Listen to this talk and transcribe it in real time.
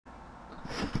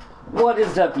What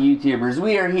is up, YouTubers?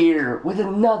 We are here with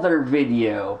another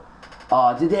video.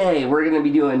 Today we're going to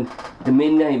be doing the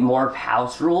Midnight Morph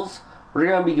house rules. We're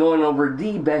going to be going over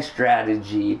the best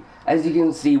strategy. As you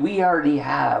can see, we already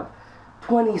have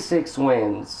 26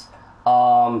 wins.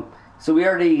 So we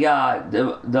already got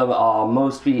the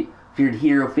most feared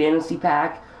hero fantasy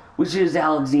pack, which is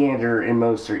Alexander and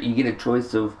Mostert. You get a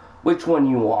choice of which one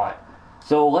you want.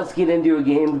 So let's get into a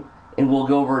game and we'll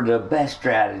go over the best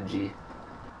strategy.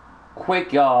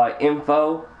 Quick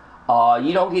info,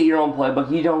 you don't get your own playbook,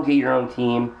 you don't get your own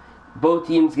team. Both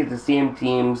teams get the same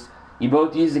teams. You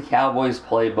both use the Cowboys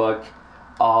playbook.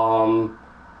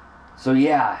 So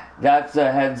yeah, that's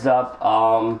a heads up.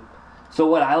 So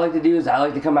what I like to do is I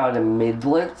like to come out in mid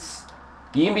blitz.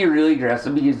 You can be really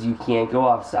aggressive because you can't go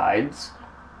off sides.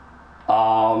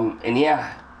 And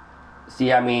yeah,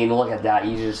 see, I mean, look at that.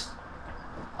 You just,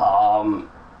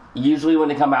 usually when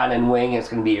they come out in wing, it's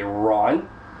going to be a run.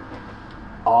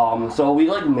 So we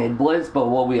like mid blitz, but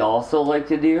what we also like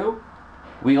to do,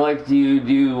 we like to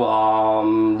do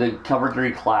the cover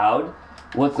 3 cloud.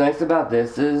 What's nice about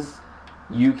this is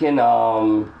you can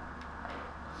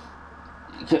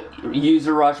use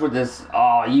a rush with this.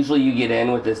 Usually you get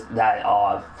in with that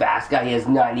fast guy. He has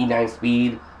 99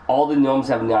 speed. All the gnomes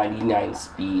have 99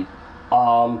 speed.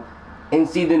 And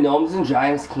see, the gnomes and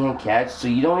giants can't catch, so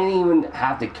you don't even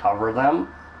have to cover them.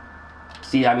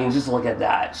 See, I mean, just look at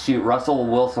that. Shoot, Russell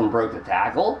Wilson broke the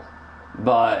tackle.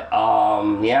 But,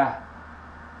 yeah.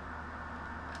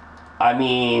 I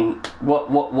mean,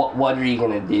 what are you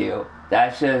going to do?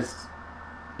 That's just,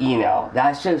 you know,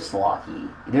 that's just lucky.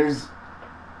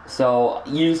 So,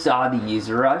 you saw the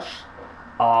user rush.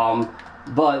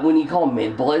 But when you call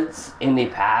mid-blitz and they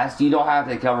pass, you don't have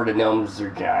to cover the gnomes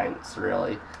or giants,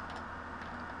 really.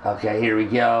 Okay, here we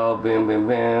go. Boom, boom,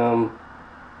 boom.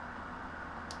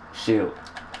 Shoot.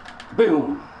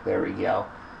 Boom. There we go.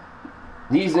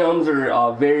 These gnomes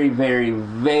are very, very,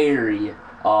 very,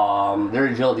 their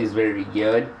agility is very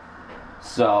good.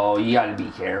 So, you gotta be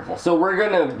careful. So, we're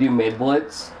gonna do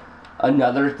mid-blitz.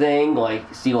 Another thing,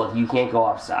 like, see, look, you can't go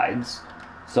off sides.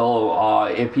 So,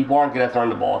 if people aren't gonna throw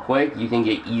the ball quick, you can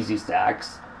get easy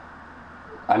stacks.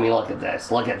 I mean, look at this.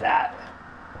 Look at that.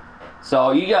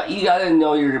 So, you gotta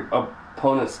know your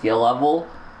opponent's skill level.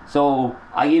 So,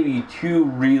 I give you 2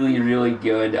 really, really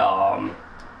good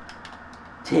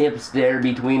tips there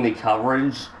between the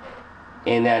coverage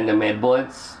and then the mid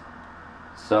blitz.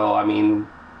 So, I mean,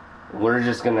 we're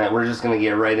just gonna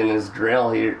get right in this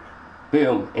drill here.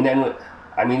 Boom, and then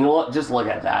I mean, just look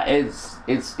at that. It's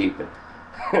stupid.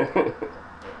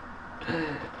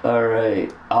 All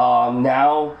right.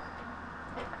 Now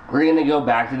we're gonna go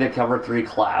back to the cover 3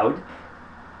 cloud.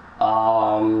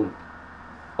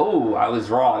 Oh, I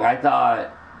was wrong. I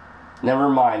thought, never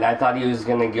mind. I thought he was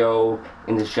going to go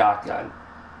into shotgun.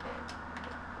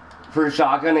 For a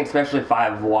shotgun, especially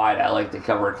 5 wide, I like to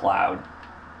cover cloud.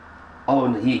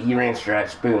 Oh, he ran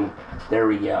stretch. Boom. There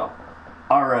we go.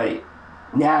 All right.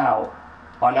 Now,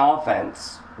 on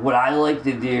offense, what I like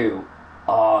to do,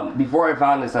 before I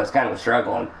found this, I was kind of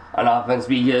struggling on offense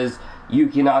because you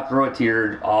cannot throw it to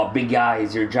your big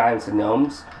guys, your giants and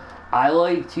gnomes. I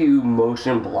like to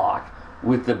motion block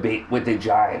with the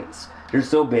giants. They're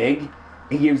so big,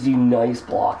 it gives you nice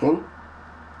blocking.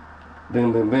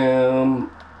 Boom, boom,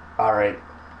 boom. All right,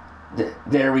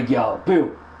 there we go.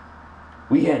 Boom.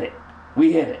 We hit it.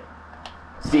 We hit it.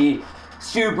 See,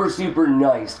 super, super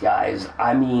nice, guys.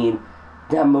 I mean,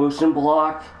 that motion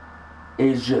block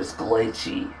is just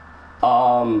glitchy.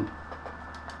 And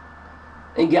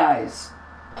guys,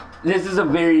 this is a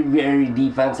very, very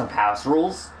defensive house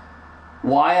rules.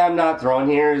 Why I'm not throwing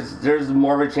here is there's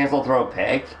more of a chance I'll throw a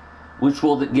pick, which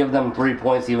will give them 3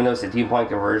 points even though it's a 2-point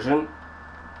conversion.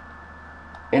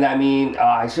 And I mean,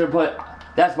 I should have put,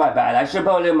 that's my bad, I should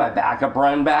have put in my backup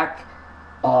running back,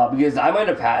 because I might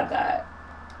have had that.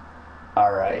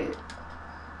 Alright.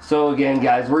 So again,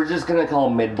 guys, we're just going to call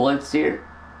mid-blitz here.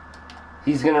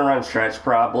 He's going to run stretch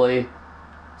probably.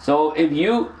 So if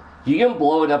you can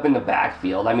blow it up in the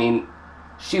backfield. I mean,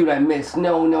 shoot, I missed.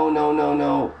 No, no, no, no,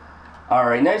 no.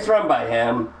 Alright, nice run by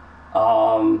him.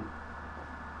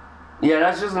 Yeah,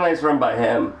 that's just a nice run by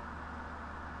him.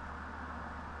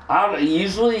 I don't know,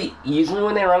 usually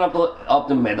when they run up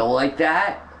the middle like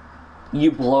that, you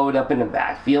blow it up in the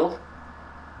backfield.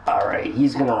 Alright,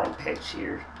 he's gonna run pitch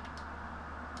here.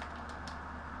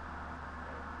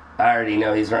 I already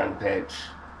know he's running pitch.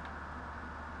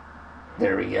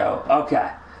 There we go. Okay.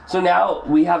 So now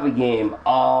we have a game.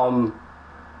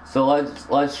 So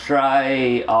let's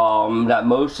try that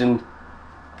motion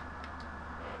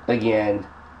again.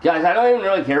 Guys, I don't even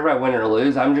really care if I win or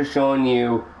lose. I'm just showing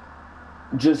you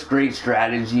just great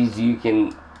strategies you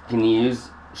can use.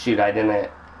 Shoot, I didn't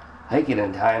hike it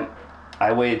in time.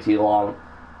 I waited too long.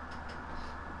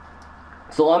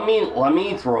 So let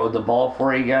me throw the ball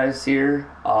for you guys here.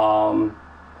 So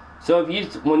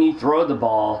when you throw the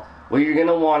ball, what you're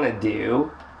gonna want to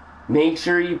do, make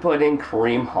sure you put in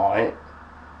Kareem Hunt,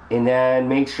 and then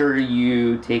make sure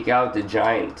you take out the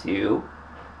giant too.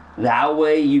 That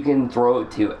way you can throw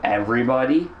it to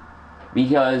everybody,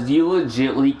 because you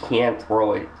legitimately can't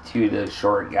throw it to the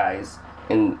short guys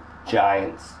and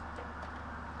giants.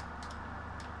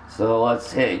 So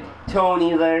let's hit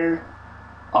Tony there.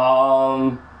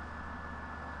 So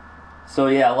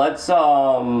yeah, let's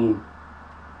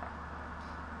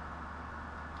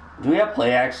do we have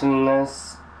play action in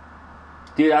this?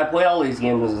 Dude, I played all these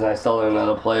games and I still don't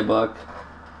know the playbook.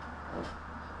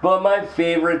 But my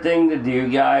favorite thing to do,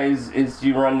 guys, is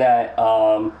to run that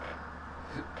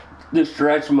the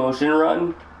stretch motion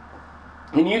run.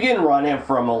 And you can run it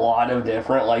from a lot of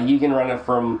different, like you can run it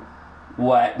from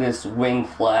this wing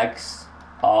flex.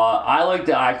 I like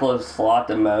the eye-close slot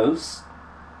the most,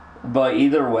 but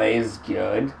either way is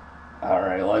good.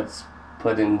 Alright, let's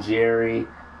put in Jerry.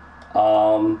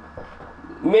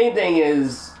 Main thing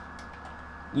is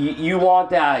you want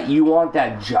that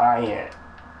giant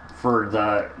for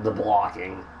the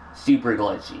blocking. Super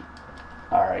glitchy.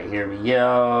 Alright, here we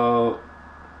go.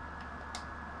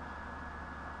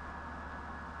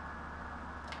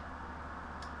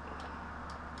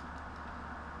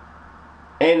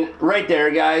 And right there,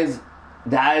 guys,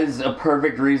 that is a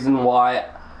perfect reason why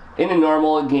in a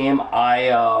normal game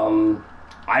I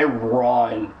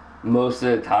run most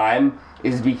of the time,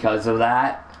 is because of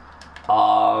that.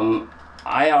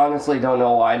 I honestly don't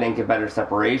know why I didn't get better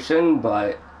separation,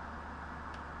 but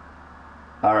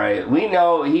alright, we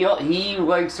know he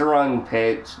likes to run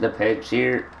the pitch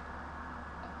here.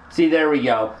 See, there we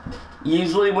go.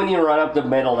 Usually when you run up the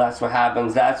middle, that's what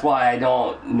happens. That's why I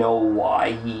don't know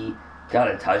why he got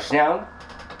a touchdown.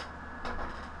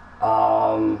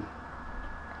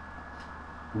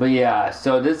 But yeah,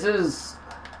 so this is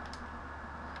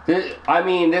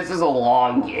a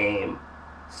long game.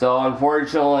 So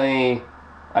unfortunately,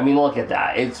 I mean, look at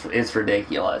that. It's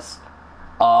ridiculous.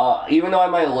 Even though I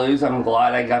might lose, I'm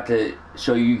glad I got to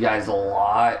show you guys a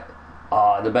lot.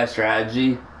 The best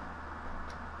strategy.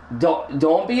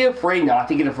 Don't be afraid not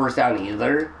to get a first down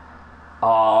either.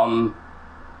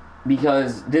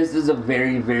 Because this is a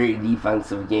very, very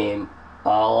defensive game. A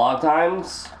lot of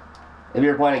times, if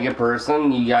you're playing a good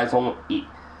person, you guys won't.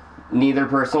 Neither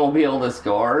person will be able to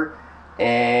score,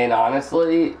 and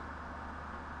honestly,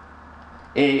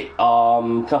 a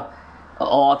lot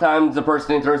of times the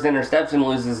person who throws the interception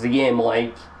loses the game.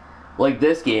 Like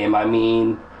this game, I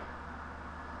mean.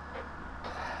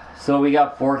 So we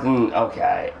got fourth and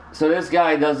okay. So this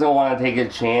guy doesn't want to take a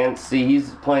chance. See,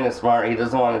 he's playing it smart. He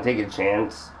doesn't want to take a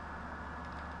chance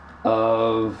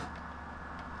of.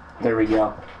 There we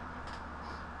go.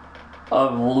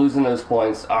 Of losing those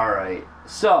points. Alright.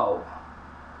 So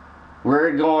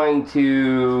we're gonna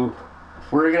go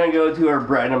to our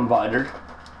bread and butter.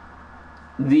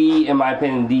 In my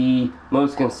opinion, the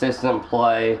most consistent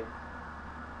play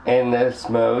in this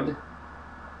mode.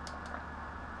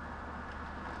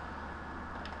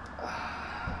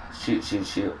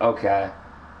 Shoot. Okay.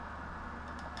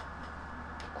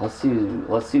 Let's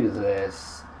do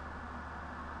this.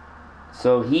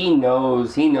 So he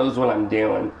knows what I'm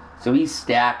doing. So he's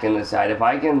stacking the side. If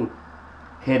I can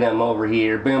hit him over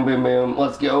here, boom, boom, boom,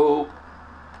 let's go.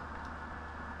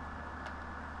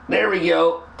 There we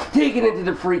go. Taking it to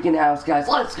the freaking house, guys.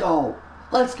 Let's go.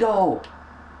 Let's go.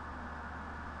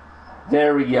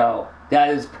 There we go. That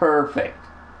is perfect.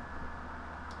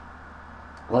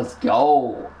 Let's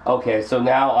go. Okay, so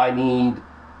now I need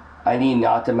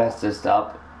not to mess this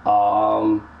up.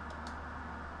 Oh,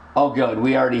 good.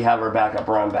 We already have our backup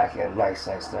run back in. Nice.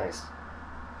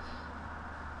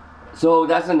 So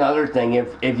that's another thing.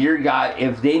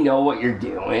 If they know what you're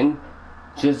doing,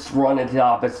 just run it to the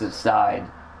opposite side.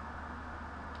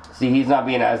 See, he's not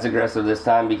being as aggressive this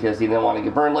time because he didn't want to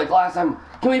get burned like last time.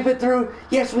 Can we fit through?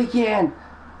 Yes, we can.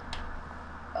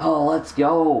 Oh, let's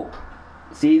go.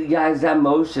 See, guys, that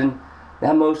motion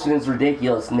is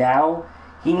ridiculous. Now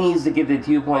he needs to get the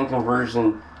 2-point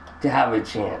conversion to have a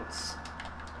chance.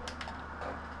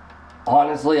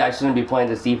 Honestly, I shouldn't be playing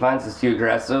this defense. It's too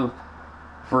aggressive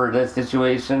for this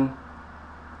situation.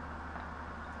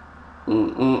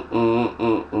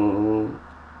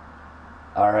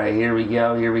 Alright, here we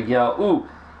go. Ooh,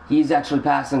 he's actually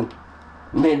passing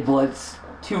mid-blitz.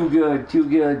 Too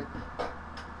good.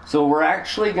 So we're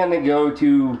actually going to go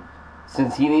to,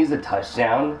 since he needs a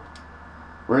touchdown,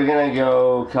 We're gonna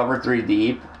go cover 3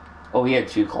 deep. Oh, he had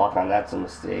 2 clock on. That's a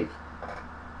mistake.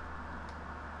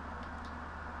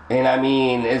 And I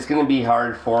mean, it's gonna be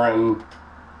hard for him.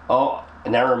 Oh,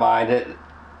 never mind it.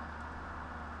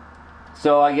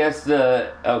 So I guess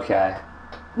okay.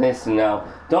 Nice to know.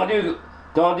 Don't do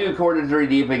quarter 3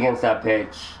 deep against that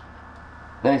pitch.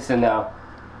 Nice to know.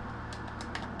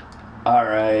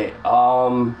 Alright,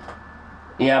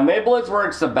 yeah, mid blitz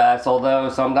works the best, although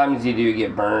sometimes you do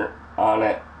get burnt on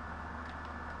it.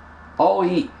 Oh,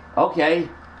 okay.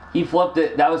 He flipped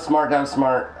it. That was smart, that was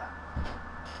smart.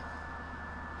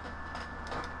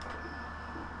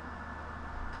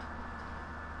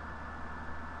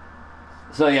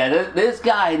 So yeah, this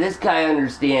guy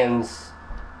understands,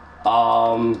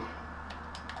 oh,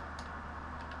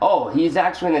 he's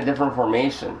actually in a different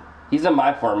formation. He's in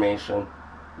my formation.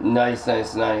 Nice,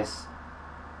 nice, nice.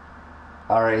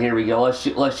 Alright, here we go. Let's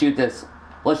shoot this.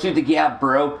 Let's shoot the gap,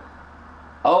 bro.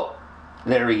 Oh,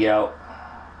 there we go.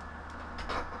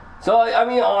 So, I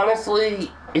mean,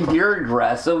 honestly, if you're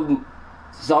aggressive,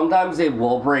 sometimes they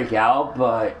will break out,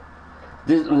 but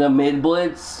the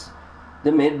mid-blitz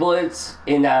in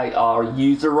that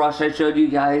user rush I showed you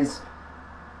guys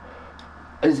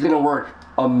is going to work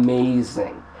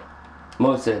amazing.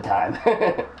 Most of the time.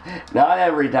 Not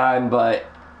every time, but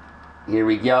here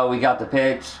we go. We got the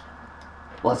pitch.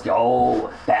 Let's go.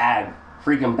 Oh, bag.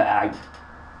 Freaking bag.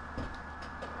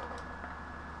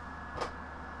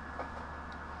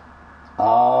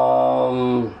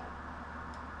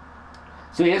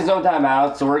 So he has no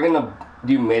timeout, so we're going to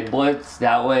do mid-blitz.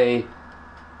 That way,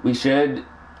 it should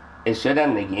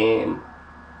end the game.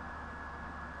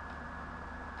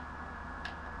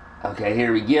 Okay,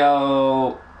 here we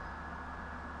go.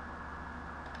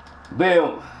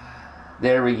 Boom.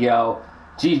 There we go.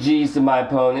 GG's to my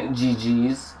opponent.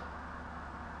 GG's.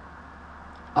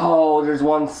 Oh, there's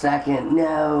 1 second.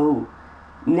 No.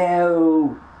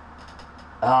 No.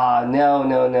 Ah, no.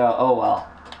 Oh, well.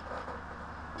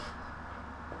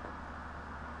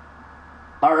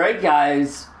 Alright,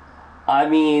 guys. I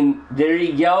mean, there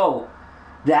you go.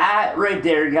 That right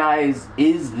there, guys,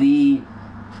 is the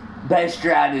best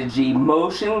strategy.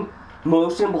 Motion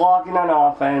blocking on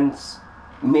offense.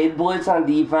 Mid-blitz on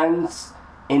defense,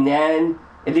 and then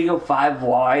if they go 5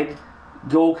 wide,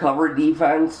 go cover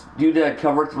defense, do the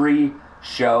cover 3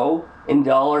 show, and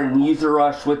dollar and use the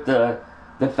rush with the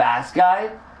fast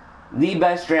guy. The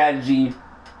best strategy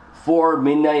for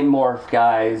Midnight Morph,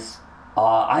 guys.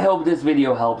 I hope this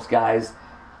video helps, guys.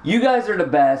 You guys are the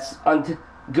best. Guys,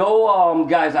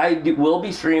 will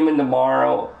be streaming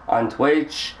tomorrow on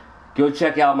Twitch. Go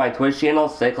check out my Twitch channel,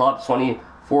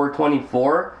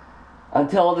 Cyclops2424.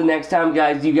 Until the next time,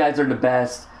 guys, you guys are the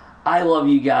best. I love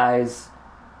you guys.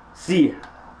 See ya.